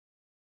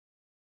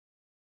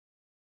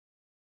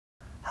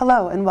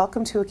Hello and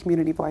welcome to a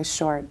Community Voice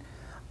Short.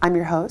 I'm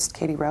your host,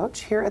 Katie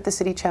Roche, here at the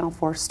City Channel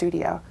 4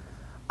 studio.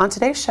 On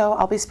today's show,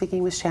 I'll be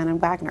speaking with Shannon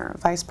Wagner,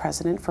 Vice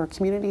President for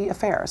Community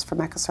Affairs for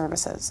MECCA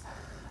Services.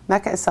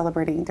 MECCA is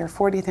celebrating their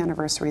 40th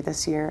anniversary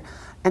this year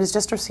and has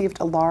just received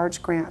a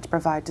large grant to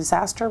provide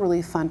disaster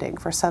relief funding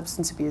for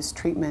substance abuse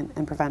treatment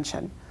and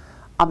prevention.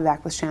 I'll be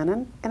back with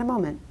Shannon in a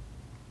moment.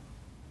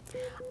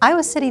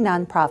 Iowa City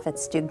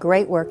nonprofits do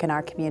great work in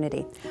our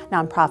community.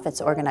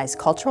 Nonprofits organize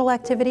cultural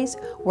activities,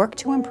 work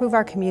to improve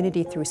our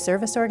community through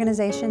service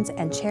organizations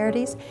and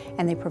charities,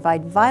 and they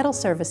provide vital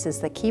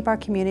services that keep our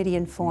community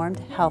informed,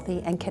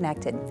 healthy, and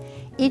connected.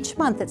 Each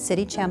month at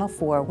City Channel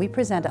 4, we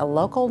present a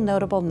local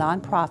notable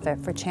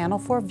nonprofit for Channel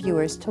 4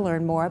 viewers to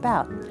learn more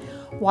about.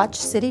 Watch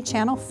City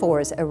Channel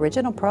 4's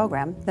original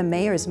program, The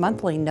Mayor's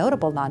Monthly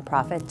Notable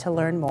Nonprofit, to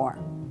learn more.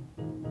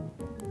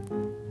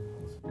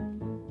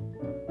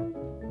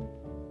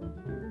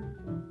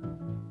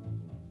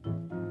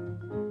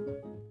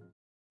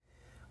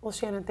 Well,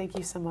 Shannon, thank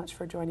you so much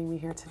for joining me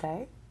here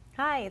today.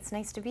 Hi, it's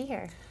nice to be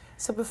here.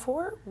 So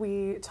before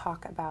we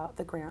talk about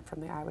the grant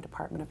from the Iowa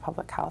Department of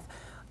Public Health,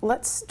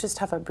 let's just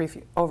have a brief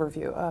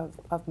overview of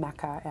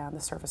MECCA and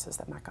the services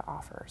that MECCA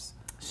offers.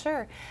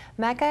 Sure.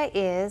 MECCA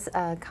is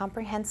a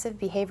comprehensive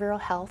behavioral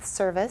health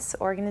service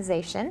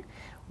organization.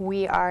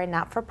 We are a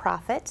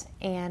not-for-profit,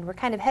 and we're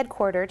kind of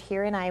headquartered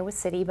here in Iowa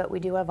City, but we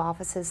do have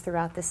offices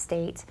throughout the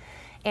state.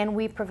 And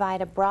we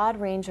provide a broad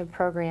range of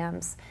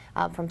programs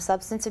from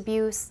substance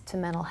abuse to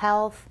mental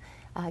health,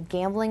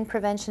 gambling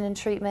prevention and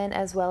treatment,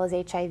 as well as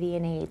HIV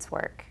and AIDS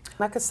work.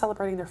 MECCA is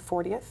celebrating their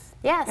 40th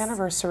Yes.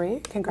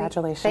 anniversary.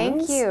 Congratulations.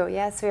 Thank you.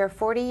 Yes, we are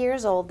 40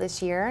 years old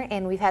this year,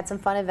 and we've had some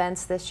fun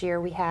events this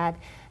year. We had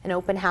an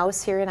open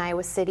house here in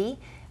Iowa City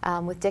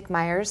with Dick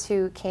Myers,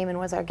 who came and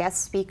was our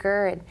guest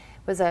speaker. It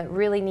was a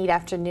really neat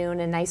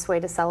afternoon, a nice way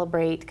to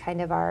celebrate kind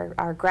of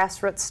our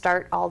grassroots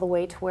start all the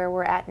way to where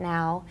we're at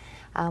now.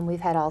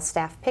 We've had all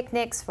staff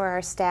picnics for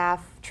our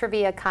staff,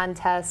 trivia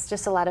contests,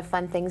 just a lot of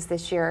fun things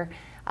this year,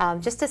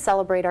 just to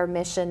celebrate our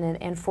mission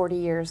and 40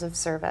 years of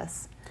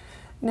service.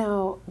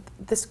 Now,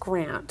 this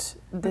grant,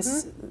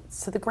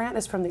 so the grant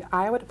is from the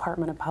Iowa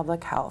Department of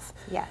Public Health.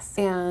 Yes.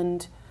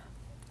 And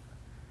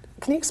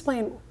can you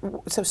explain,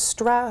 so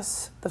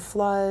stress, the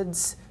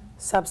floods,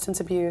 substance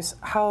abuse,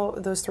 how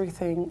those three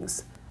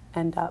things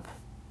end up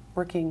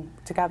working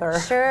together?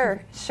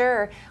 Sure,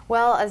 sure.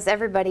 Well, as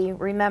everybody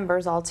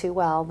remembers all too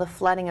well, the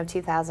flooding of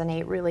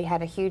 2008 really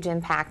had a huge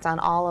impact on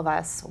all of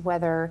us,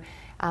 whether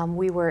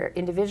we were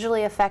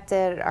individually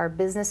affected, our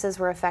businesses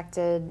were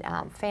affected,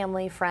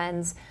 family,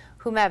 friends,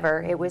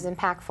 whomever. It was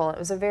impactful. It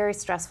was a very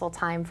stressful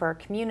time for our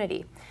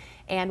community.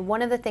 And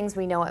one of the things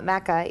we know at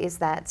MECCA is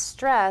that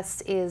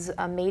stress is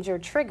a major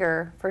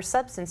trigger for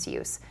substance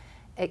use.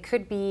 It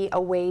could be a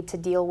way to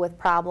deal with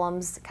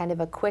problems, kind of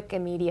a quick,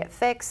 immediate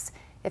fix.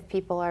 If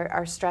people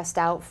are stressed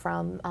out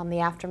from the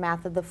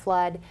aftermath of the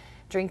flood,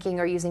 drinking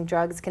or using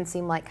drugs can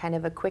seem like kind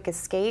of a quick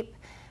escape.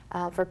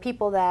 For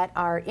people that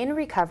are in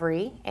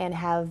recovery and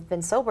have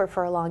been sober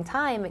for a long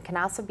time, it can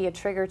also be a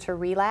trigger to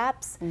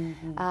relapse.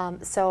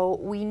 So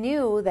we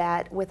knew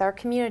that with our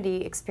community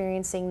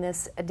experiencing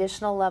this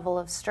additional level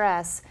of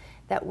stress,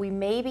 that we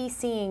may be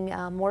seeing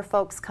more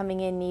folks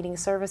coming in needing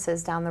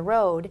services down the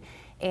road.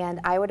 And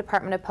Iowa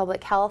Department of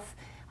Public Health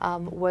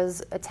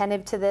was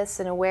attentive to this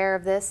and aware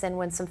of this, and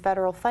when some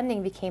federal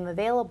funding became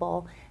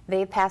available,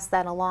 they passed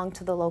that along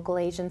to the local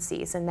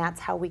agencies, and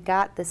that's how we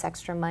got this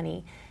extra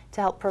money to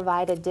help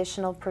provide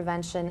additional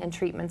prevention and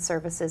treatment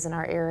services in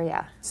our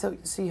area. So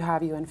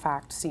you in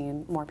fact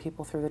seen more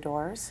people through the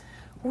doors?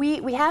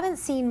 We haven't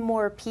seen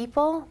more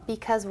people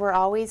because we're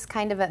always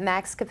kind of at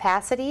max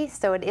capacity,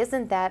 so it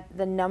isn't that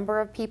the number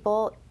of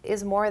people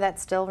is more, that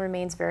still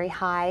remains very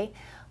high.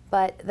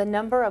 But the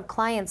number of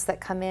clients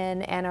that come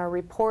in and are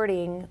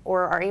reporting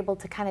or are able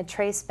to kind of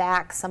trace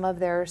back some of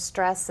their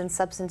stress and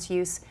substance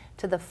use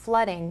to the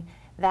flooding,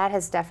 that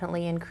has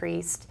definitely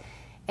increased.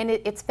 And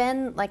it's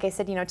been, like I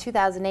said,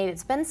 2008,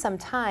 it's been some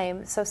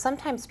time, so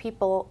sometimes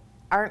people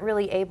aren't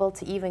really able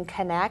to even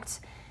connect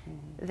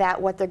that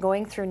what they're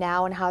going through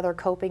now and how they're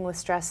coping with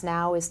stress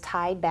now is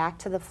tied back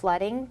to the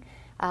flooding.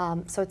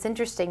 So it's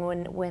interesting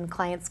when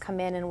clients come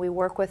in and we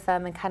work with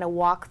them and kind of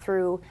walk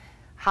through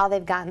how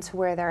they've gotten to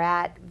where they're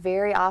at.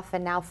 Very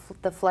often now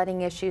the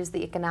flooding issues,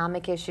 the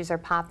economic issues are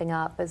popping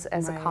up as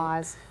a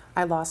cause.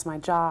 I lost my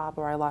job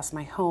or I lost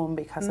my home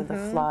because of the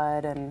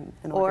flood, and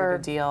in order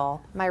to deal.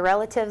 My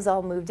relatives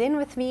all moved in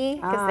with me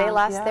because they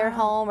lost their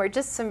home, or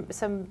just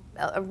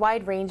a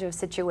wide range of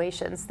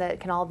situations that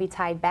can all be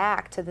tied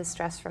back to the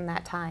stress from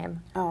that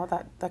time. Oh,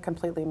 that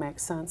completely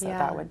makes sense.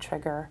 That would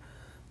trigger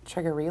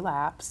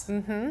relapse.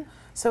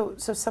 So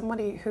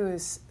somebody who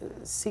is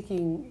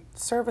seeking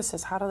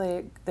services, how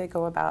do they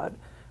go about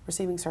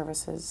receiving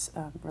services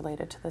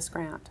related to this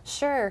grant?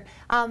 Sure.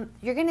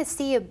 You're going to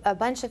see a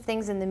bunch of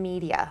things in the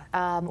media.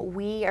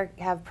 We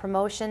have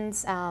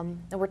promotions.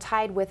 We're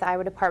tied with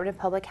Iowa Department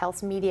of Public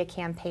Health's media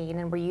campaign,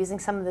 and we're using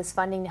some of this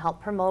funding to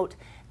help promote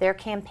their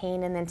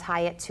campaign and then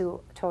tie it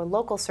to our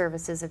local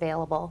services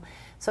available.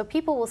 So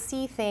people will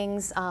see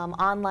things,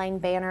 online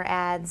banner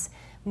ads,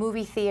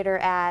 movie theater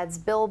ads,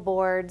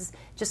 billboards,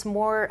 just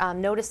more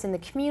noticed in the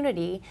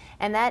community,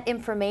 and that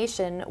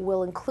information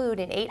will include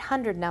an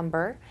 800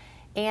 number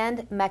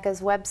and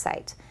MECCA's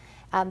website.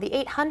 The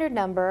 800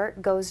 number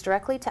goes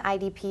directly to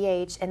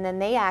IDPH, and then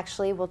they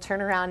actually will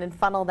turn around and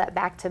funnel that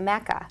back to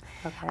MECCA.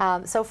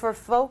 Okay. So for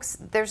folks,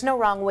 there's no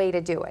wrong way to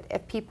do it.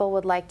 If people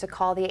would like to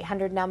call the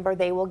 800 number,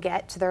 they will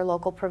get to their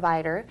local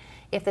provider.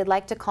 If they'd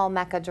like to call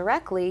MECCA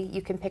directly,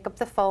 you can pick up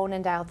the phone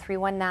and dial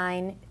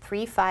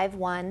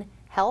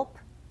 319-351-HELP,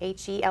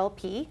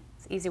 H-E-L-P.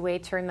 It's an easy way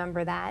to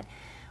remember that.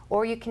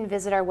 Or you can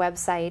visit our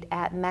website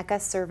at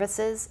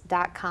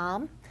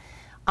MECCAServices.com.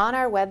 On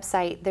our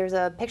website, there's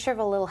a picture of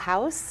a little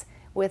house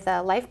with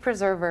a life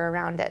preserver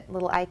around it,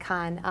 little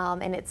icon,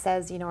 and it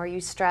says, you know, are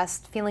you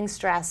stressed, feeling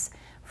stress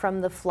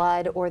from the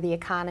flood or the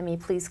economy,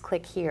 please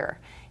click here.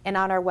 And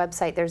on our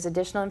website, there's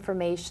additional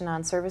information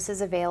on services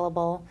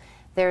available.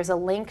 There's a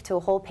link to a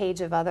whole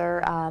page of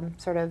other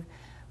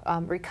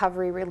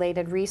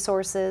recovery-related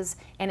resources,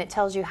 and it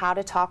tells you how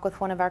to talk with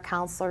one of our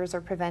counselors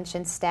or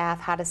prevention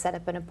staff, how to set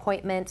up an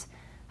appointment,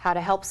 how to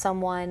help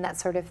someone, that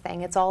sort of thing.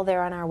 It's all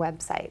there on our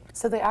website.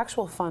 So the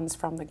actual funds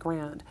from the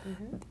grant,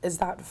 is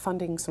that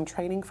funding some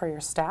training for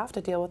your staff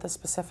to deal with a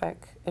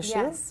specific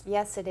issue?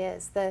 Yes, it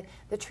is. The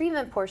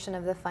treatment portion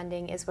of the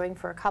funding is going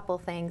for a couple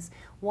things.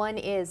 One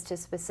is to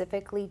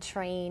specifically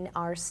train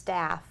our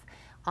staff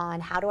on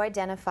how to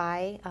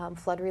identify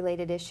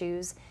flood-related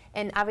issues,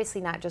 and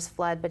obviously not just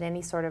flood, but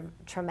any sort of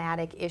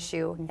traumatic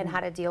issue, and how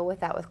to deal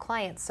with that with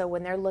clients. So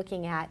when they're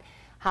looking at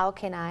how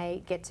can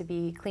I get to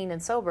be clean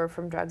and sober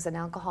from drugs and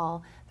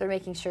alcohol, they're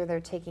making sure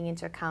they're taking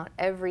into account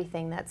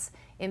everything that's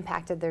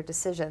impacted their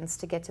decisions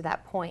to get to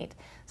that point.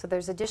 So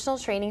there's additional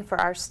training for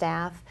our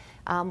staff.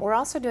 We're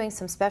also doing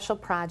some special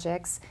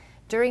projects.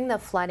 During the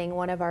flooding,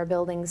 one of our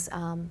buildings,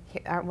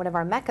 one of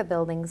our MECCA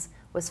buildings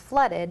was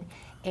flooded,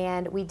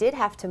 and we did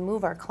have to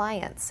move our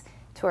clients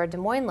to our Des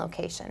Moines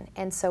location.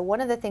 And so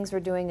one of the things we're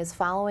doing is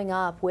following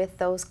up with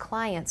those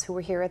clients who were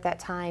here at that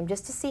time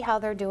just to see how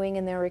they're doing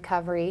in their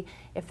recovery,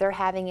 if they're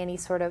having any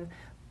sort of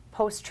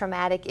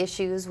post-traumatic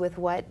issues with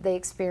what they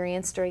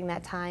experienced during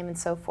that time and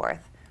so forth.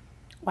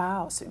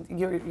 Wow, so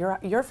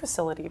your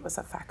facility was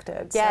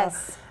affected.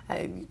 Yes.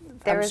 So,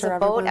 there was a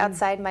boat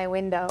outside my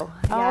window.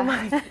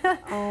 Oh,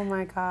 oh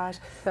my gosh.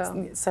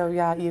 So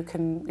yeah,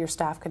 your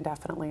staff can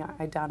definitely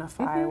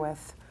identify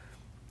with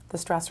the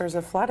stressors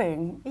of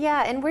flooding.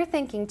 Yeah, and we're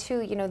thinking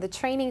too, you know, the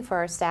training for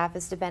our staff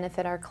is to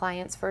benefit our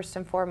clients first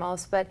and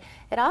foremost, but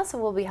it also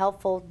will be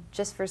helpful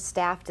just for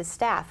staff to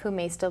staff who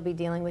may still be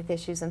dealing with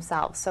issues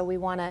themselves. So we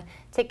want to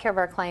take care of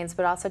our clients,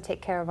 but also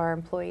take care of our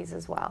employees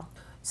as well.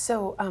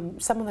 So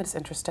someone that's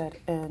interested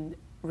in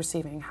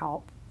receiving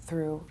help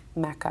through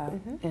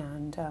MECCA,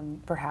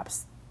 and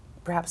perhaps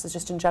it's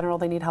just in general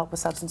they need help with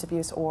substance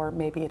abuse, or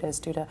maybe it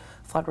is due to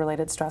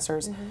flood-related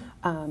stressors,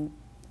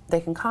 they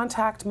can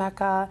contact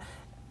MECCA.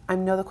 I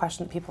know the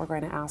question that people are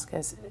going to ask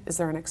is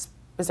there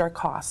a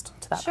cost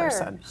to that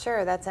person?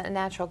 Sure, that's a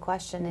natural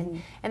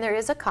question, and there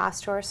is a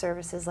cost to our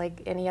services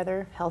like any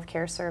other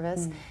healthcare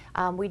service.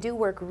 We do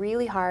work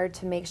really hard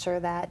to make sure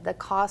that the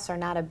costs are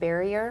not a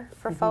barrier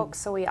for folks,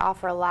 so we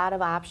offer a lot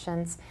of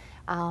options.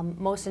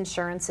 Most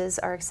insurances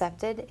are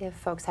accepted if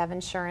folks have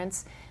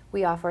insurance.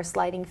 We offer a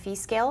sliding fee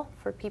scale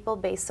for people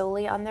based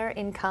solely on their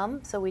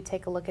income, so we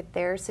take a look at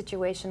their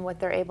situation, what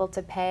they're able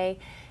to pay,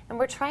 and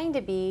we're trying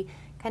to be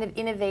kind of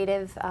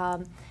innovative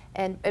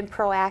and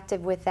proactive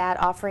with that,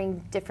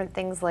 offering different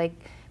things like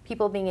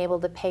people being able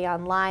to pay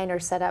online or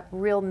set up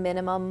real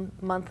minimum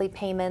monthly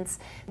payments.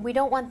 We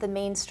don't want the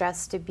main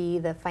stress to be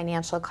the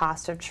financial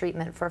cost of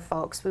treatment for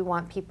folks. We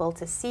want people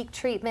to seek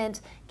treatment,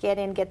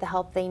 get the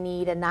help they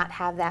need, and not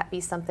have that be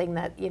something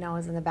that, you know,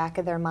 is in the back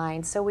of their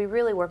mind. So we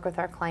really work with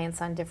our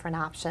clients on different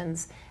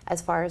options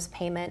as far as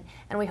payment,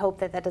 and we hope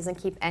that that doesn't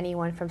keep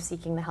anyone from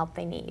seeking the help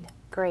they need.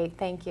 Great,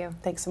 thank you.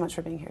 Thanks so much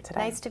for being here today.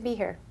 Nice to be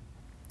here.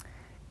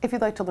 If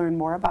you'd like to learn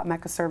more about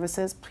MECCA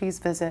Services, please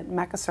visit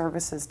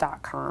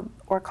MECCAServices.com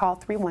or call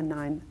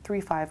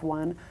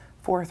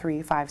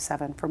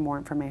 319-351-4357 for more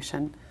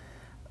information.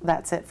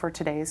 That's it for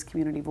today's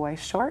Community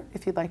Voice Short.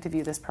 If you'd like to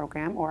view this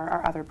program or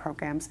our other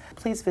programs,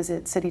 please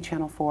visit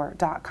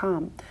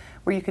citychannel4.com,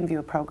 where you can view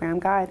a program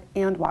guide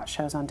and watch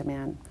shows on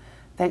demand.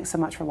 Thanks so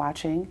much for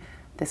watching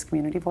this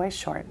Community Voice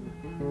Short.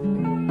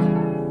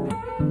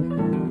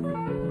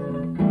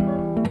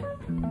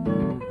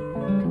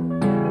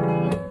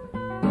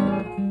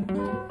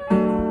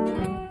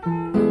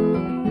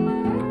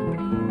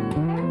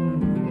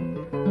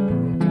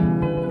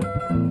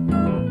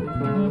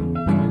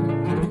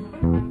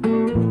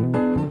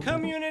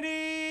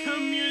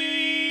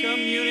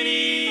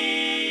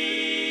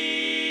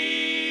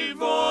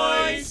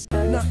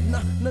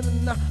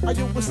 Are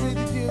you what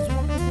city is.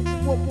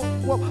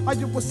 I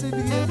do what city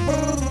is.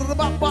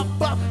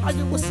 I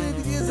do what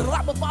city is.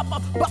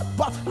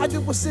 I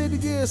do what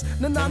city is.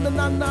 Na na na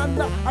na na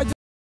na.